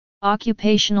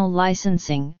Occupational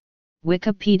licensing,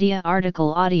 Wikipedia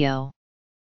article audio.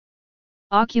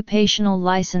 Occupational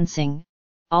licensing,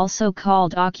 also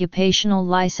called occupational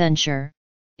licensure,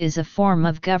 is a form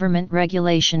of government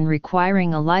regulation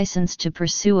requiring a license to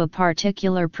pursue a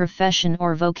particular profession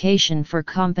or vocation for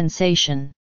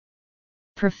compensation.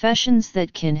 Professions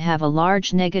that can have a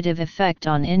large negative effect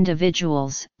on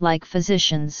individuals, like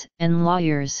physicians and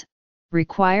lawyers,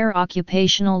 require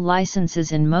occupational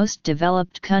licenses in most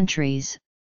developed countries,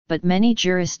 but many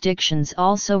jurisdictions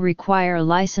also require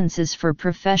licenses for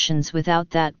professions without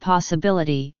that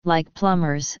possibility, like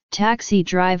plumbers, taxi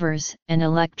drivers, and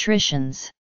electricians.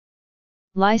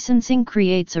 Licensing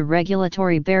creates a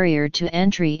regulatory barrier to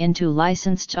entry into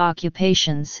licensed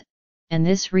occupations, and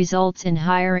this results in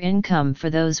higher income for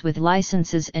those with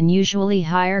licenses and usually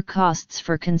higher costs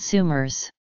for consumers.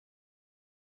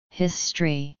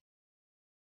 History.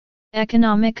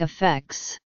 Economic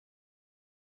effects.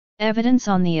 Evidence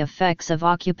on the effects of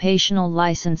occupational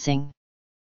licensing.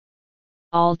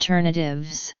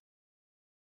 Alternatives.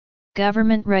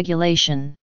 Government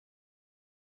regulation.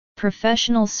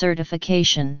 Professional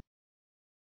certification.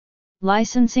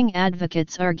 Licensing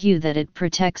advocates argue that it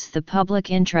protects the public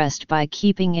interest by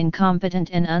keeping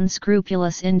incompetent and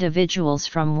unscrupulous individuals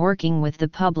from working with the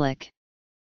public.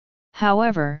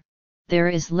 However, there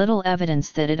is little evidence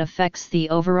that it affects the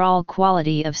overall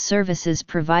quality of services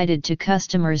provided to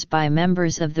customers by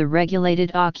members of the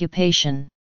regulated occupation.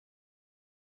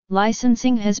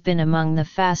 Licensing has been among the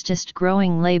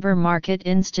fastest-growing labor market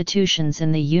institutions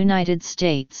in the United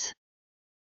States.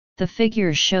 The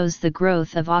figure shows the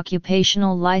growth of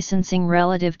occupational licensing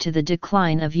relative to the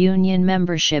decline of union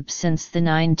membership since the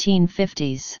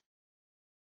 1950s.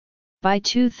 By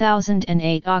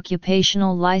 2008,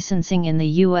 occupational licensing in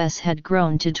the U.S. had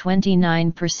grown to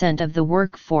 29% of the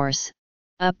workforce,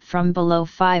 up from below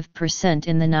 5%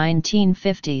 in the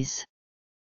 1950s.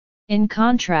 In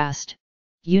contrast,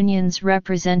 unions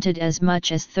represented as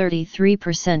much as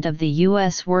 33% of the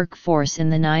U.S. workforce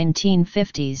in the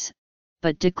 1950s,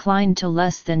 but declined to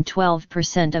less than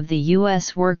 12% of the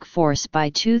U.S. workforce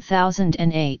by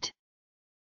 2008.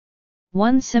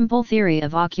 One simple theory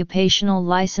of occupational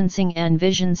licensing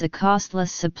envisions a costless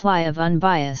supply of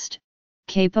unbiased,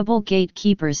 capable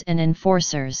gatekeepers and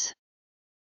enforcers.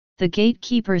 The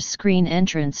gatekeepers screen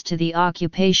entrance to the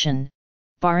occupation,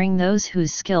 barring those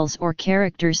whose skills or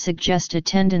character suggest a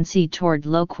tendency toward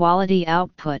low-quality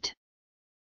output.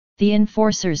 The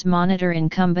enforcers monitor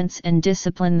incumbents and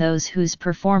discipline those whose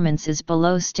performance is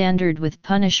below standard with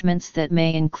punishments that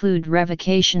may include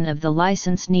revocation of the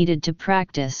license needed to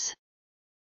practice.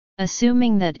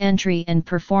 Assuming that entry and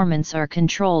performance are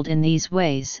controlled in these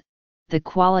ways, the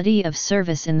quality of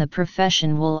service in the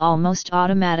profession will almost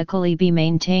automatically be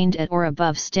maintained at or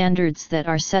above standards that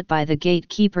are set by the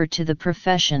gatekeeper to the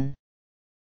profession.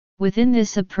 Within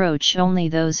this approach, only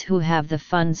those who have the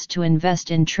funds to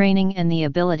invest in training and the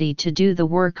ability to do the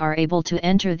work are able to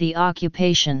enter the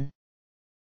occupation.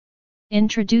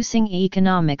 Introducing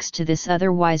economics to this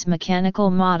otherwise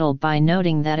mechanical model by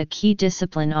noting that a key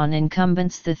discipline on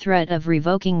incumbents, the threat of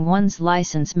revoking one's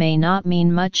license may not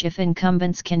mean much if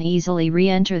incumbents can easily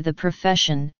re-enter the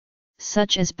profession,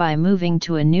 such as by moving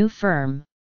to a new firm,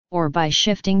 or by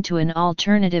shifting to an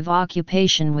alternative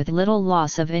occupation with little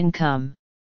loss of income.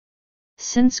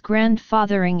 Since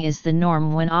grandfathering is the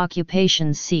norm when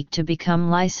occupations seek to become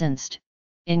licensed,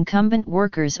 incumbent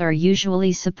workers are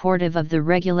usually supportive of the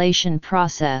regulation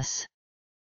process.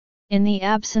 In the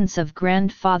absence of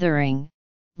grandfathering,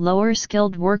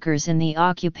 lower-skilled workers in the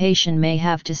occupation may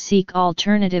have to seek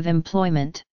alternative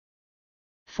employment.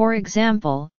 For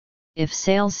example, if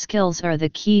sales skills are the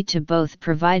key to both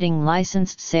providing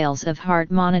licensed sales of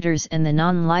heart monitors and the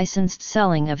non-licensed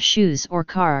selling of shoes or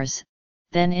cars,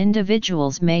 then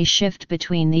individuals may shift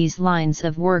between these lines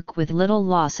of work with little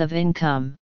loss of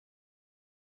income.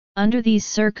 Under these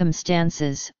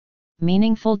circumstances,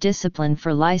 meaningful discipline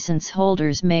for license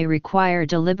holders may require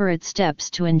deliberate steps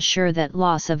to ensure that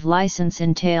loss of license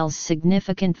entails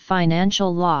significant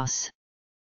financial loss.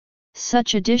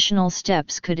 Such additional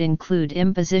steps could include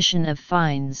imposition of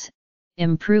fines,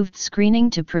 improved screening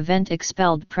to prevent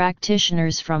expelled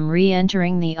practitioners from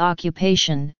re-entering the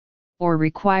occupation, or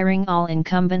requiring all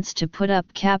incumbents to put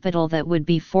up capital that would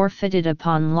be forfeited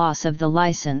upon loss of the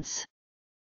license.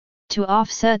 To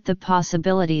offset the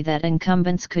possibility that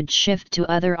incumbents could shift to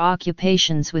other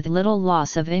occupations with little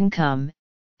loss of income,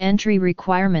 entry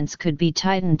requirements could be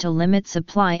tightened to limit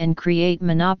supply and create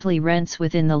monopoly rents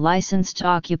within the licensed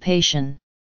occupation.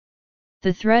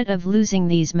 The threat of losing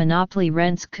these monopoly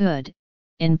rents could,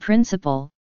 in principle,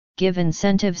 give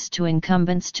incentives to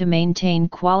incumbents to maintain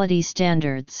quality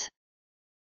standards.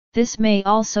 This may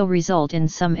also result in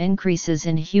some increases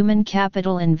in human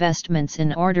capital investments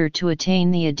in order to attain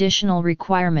the additional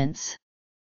requirements.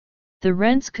 The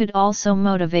rents could also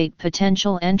motivate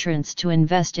potential entrants to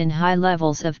invest in high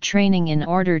levels of training in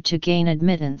order to gain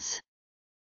admittance.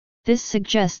 This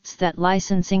suggests that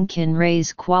licensing can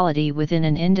raise quality within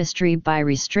an industry by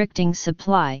restricting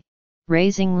supply,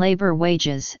 raising labor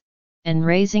wages, and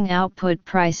raising output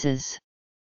prices.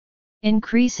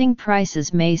 Increasing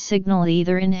prices may signal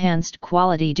either enhanced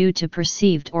quality due to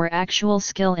perceived or actual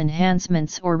skill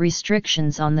enhancements or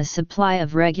restrictions on the supply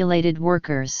of regulated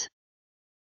workers.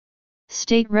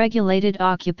 State-regulated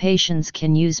occupations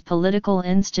can use political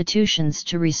institutions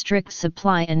to restrict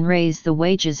supply and raise the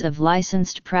wages of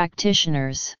licensed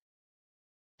practitioners.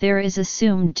 There is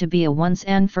assumed to be a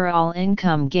once-and-for-all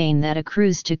income gain that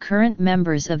accrues to current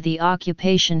members of the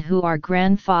occupation who are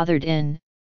grandfathered in,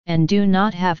 and do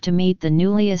not have to meet the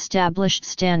newly established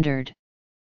standard.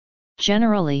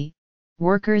 Generally,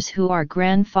 workers who are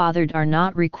grandfathered are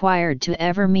not required to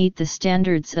ever meet the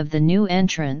standards of the new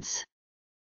entrants.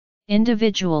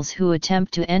 Individuals who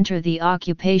attempt to enter the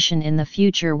occupation in the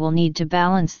future will need to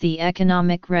balance the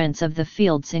economic rents of the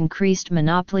field's increased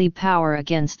monopoly power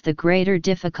against the greater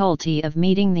difficulty of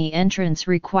meeting the entrance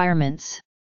requirements.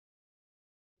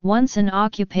 Once an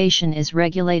occupation is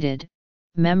regulated,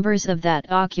 members of that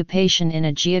occupation in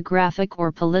a geographic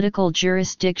or political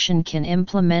jurisdiction can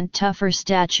implement tougher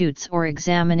statutes or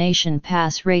examination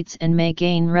pass rates and may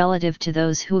gain relative to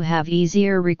those who have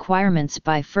easier requirements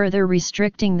by further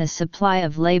restricting the supply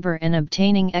of labor and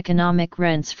obtaining economic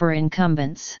rents for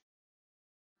incumbents.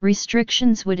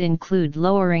 Restrictions would include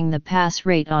lowering the pass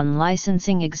rate on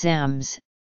licensing exams,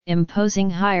 imposing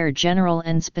higher general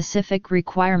and specific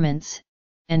requirements,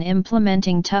 and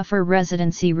implementing tougher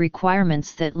residency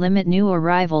requirements that limit new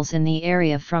arrivals in the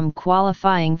area from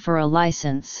qualifying for a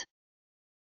license.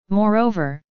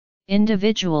 Moreover,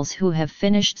 individuals who have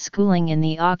finished schooling in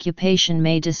the occupation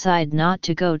may decide not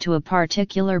to go to a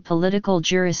particular political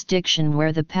jurisdiction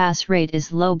where the pass rate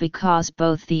is low because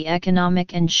both the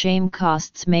economic and shame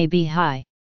costs may be high.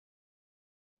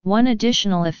 One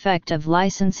additional effect of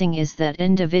licensing is that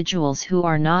individuals who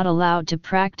are not allowed to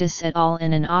practice at all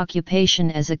in an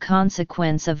occupation as a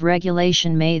consequence of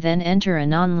regulation may then enter a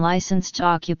non-licensed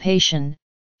occupation,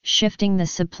 shifting the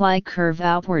supply curve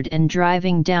outward and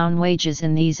driving down wages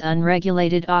in these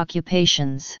unregulated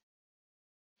occupations.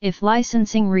 If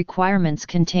licensing requirements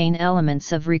contain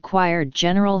elements of required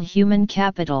general human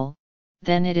capital,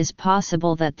 then it is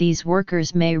possible that these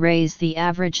workers may raise the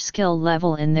average skill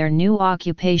level in their new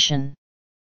occupation.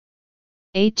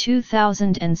 A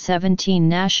 2017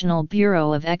 National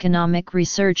Bureau of Economic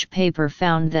Research paper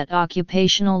found that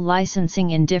occupational licensing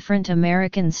in different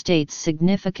American states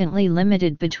significantly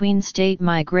limited between-state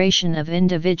migration of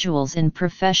individuals in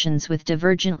professions with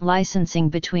divergent licensing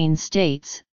between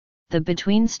states. The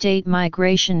between-state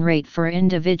migration rate for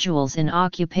individuals in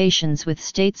occupations with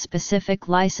state-specific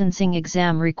licensing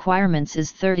exam requirements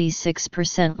is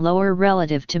 36% lower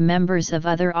relative to members of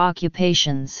other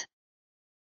occupations.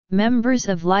 Members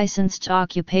of licensed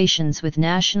occupations with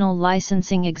national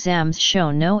licensing exams show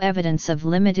no evidence of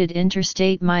limited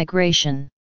interstate migration.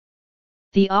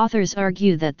 The authors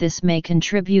argue that this may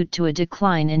contribute to a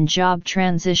decline in job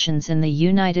transitions in the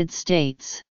United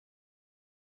States.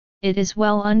 It is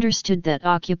well understood that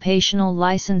occupational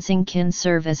licensing can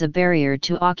serve as a barrier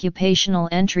to occupational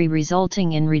entry,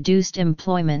 resulting in reduced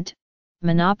employment,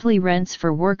 monopoly rents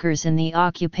for workers in the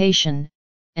occupation,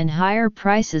 and higher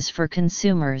prices for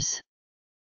consumers.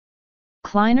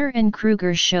 Kleiner and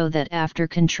Kruger show that after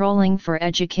controlling for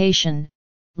education,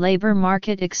 labor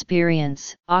market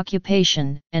experience,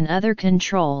 occupation, and other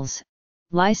controls,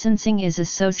 licensing is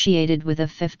associated with a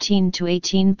 15 to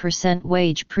 18%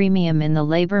 wage premium in the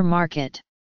labor market.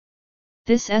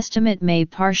 This estimate may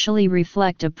partially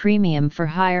reflect a premium for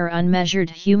higher unmeasured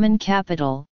human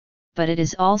capital, but it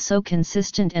is also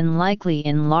consistent and likely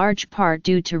in large part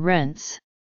due to rents.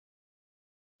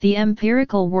 The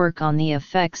empirical work on the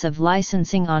effects of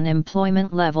licensing on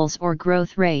employment levels or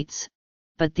growth rates,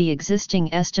 but the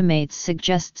existing estimates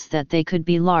suggests that they could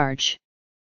be large.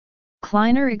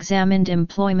 Kleiner examined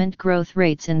employment growth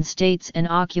rates in states and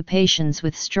occupations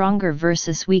with stronger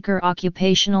versus weaker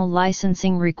occupational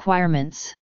licensing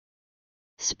requirements.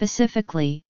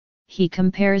 Specifically, he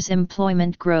compares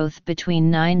employment growth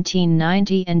between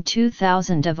 1990 and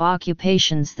 2000 of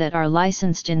occupations that are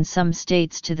licensed in some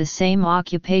states to the same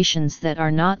occupations that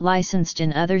are not licensed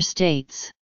in other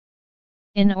states.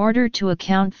 In order to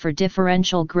account for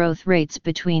differential growth rates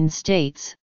between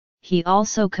states, He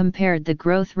also compared the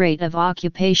growth rate of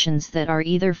occupations that are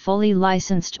either fully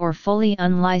licensed or fully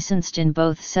unlicensed in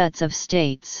both sets of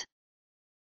states.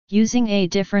 Using a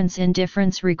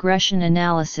difference-in-difference regression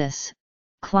analysis,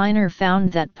 Kleiner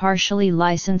found that partially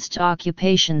licensed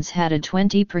occupations had a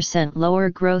 20% lower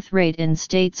growth rate in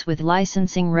states with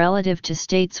licensing relative to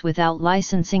states without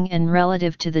licensing and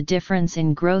relative to the difference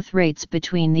in growth rates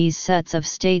between these sets of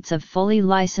states of fully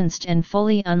licensed and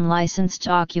fully unlicensed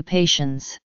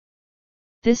occupations.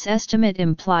 This estimate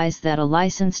implies that a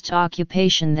licensed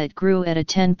occupation that grew at a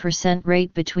 10%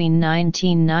 rate between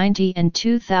 1990 and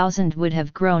 2000 would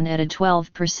have grown at a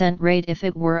 12% rate if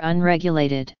it were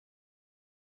unregulated.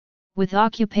 With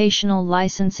occupational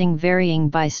licensing varying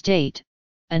by state,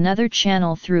 another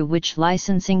channel through which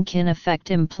licensing can affect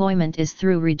employment is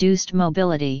through reduced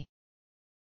mobility.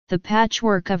 The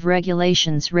patchwork of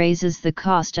regulations raises the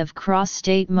cost of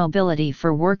cross-state mobility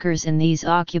for workers in these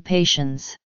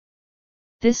occupations.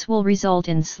 This will result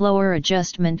in slower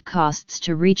adjustment costs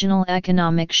to regional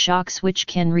economic shocks, which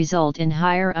can result in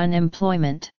higher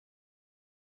unemployment.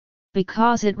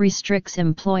 Because it restricts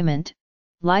employment,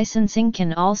 licensing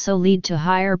can also lead to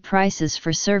higher prices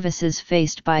for services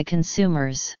faced by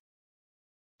consumers.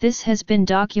 This has been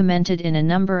documented in a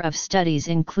number of studies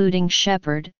including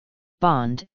Shepard,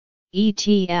 Bond, et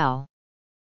al.,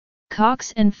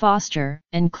 Cox and Foster,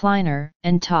 and Kleiner,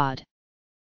 and Todd.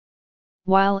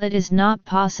 While it is not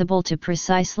possible to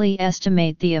precisely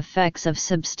estimate the effects of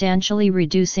substantially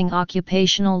reducing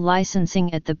occupational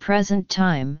licensing at the present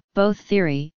time, both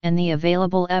theory and the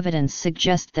available evidence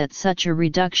suggest that such a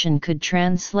reduction could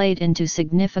translate into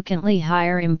significantly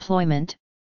higher employment,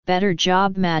 better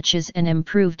job matches and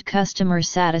improved customer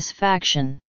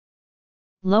satisfaction.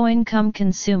 Low-income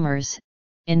consumers,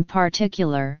 in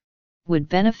particular, would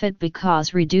benefit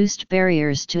because reduced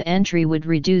barriers to entry would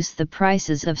reduce the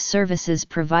prices of services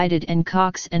provided in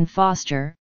Cox and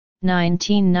Foster,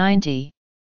 1990.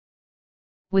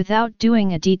 Without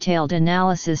doing a detailed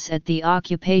analysis at the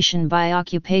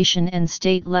occupation-by-occupation and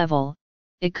state level,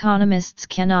 economists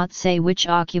cannot say which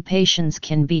occupations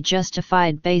can be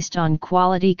justified based on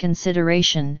quality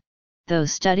consideration. Though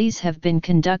studies have been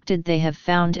conducted, they have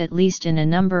found at least in a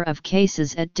number of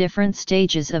cases at different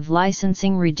stages of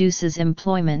licensing reduces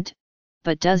employment,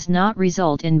 but does not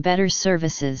result in better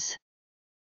services.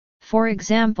 For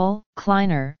example,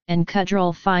 Kleiner and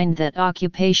Kudrell find that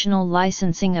occupational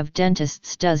licensing of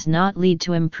dentists does not lead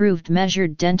to improved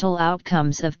measured dental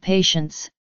outcomes of patients,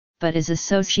 but is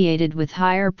associated with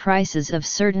higher prices of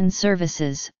certain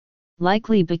services,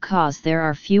 likely because there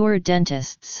are fewer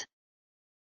dentists.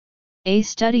 A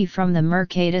study from the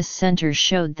Mercatus Center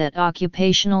showed that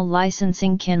occupational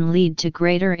licensing can lead to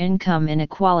greater income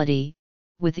inequality,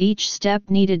 with each step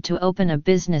needed to open a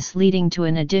business leading to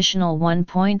an additional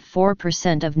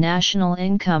 1.4% of national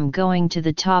income going to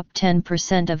the top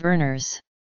 10% of earners.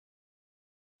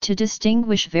 To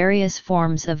distinguish various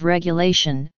forms of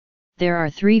regulation, there are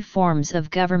three forms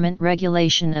of government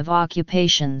regulation of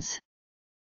occupations.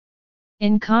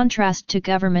 In contrast to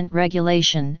government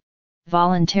regulation,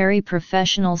 voluntary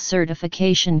professional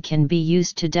certification can be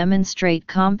used to demonstrate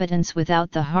competence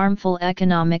without the harmful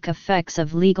economic effects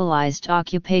of legalized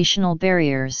occupational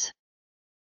barriers.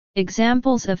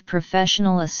 Examples of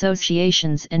professional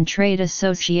associations and trade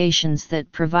associations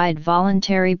that provide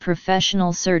voluntary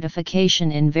professional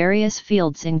certification in various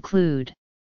fields include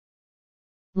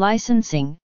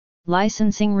licensing.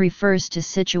 Licensing refers to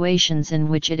situations in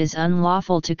which it is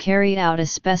unlawful to carry out a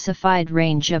specified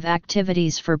range of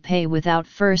activities for pay without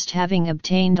first having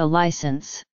obtained a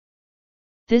license.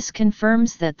 This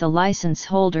confirms that the license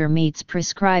holder meets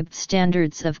prescribed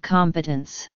standards of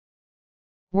competence.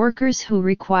 Workers who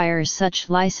require such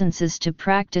licenses to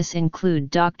practice include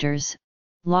doctors,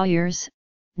 lawyers,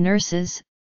 nurses,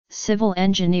 civil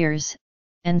engineers,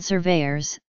 and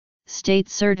surveyors. State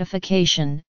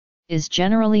certification is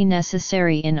generally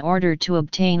necessary in order to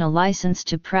obtain a license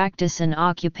to practice an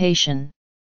occupation.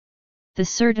 The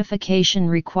certification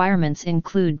requirements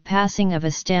include passing of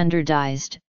a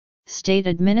standardized,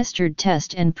 state-administered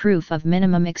test and proof of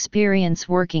minimum experience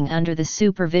working under the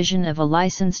supervision of a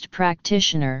licensed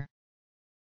practitioner.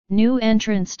 New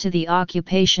entrants to the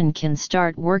occupation can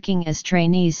start working as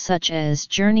trainees, such as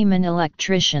journeyman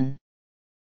electrician.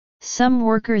 Some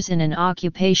workers in an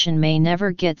occupation may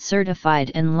never get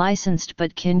certified and licensed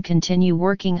but can continue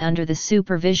working under the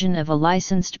supervision of a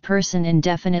licensed person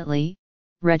indefinitely.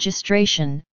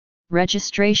 Registration.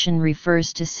 Registration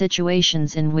refers to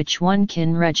situations in which one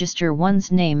can register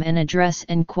one's name and address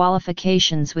and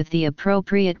qualifications with the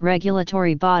appropriate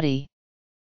regulatory body.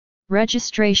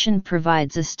 Registration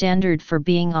provides a standard for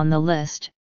being on the list,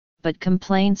 but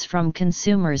complaints from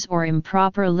consumers or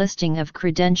improper listing of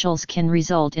credentials can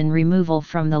result in removal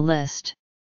from the list.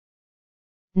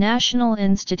 National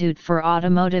Institute for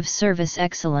Automotive Service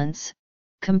Excellence,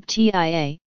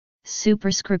 CompTIA,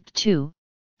 Superscript 2,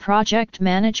 Project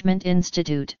Management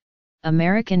Institute,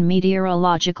 American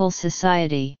Meteorological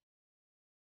Society.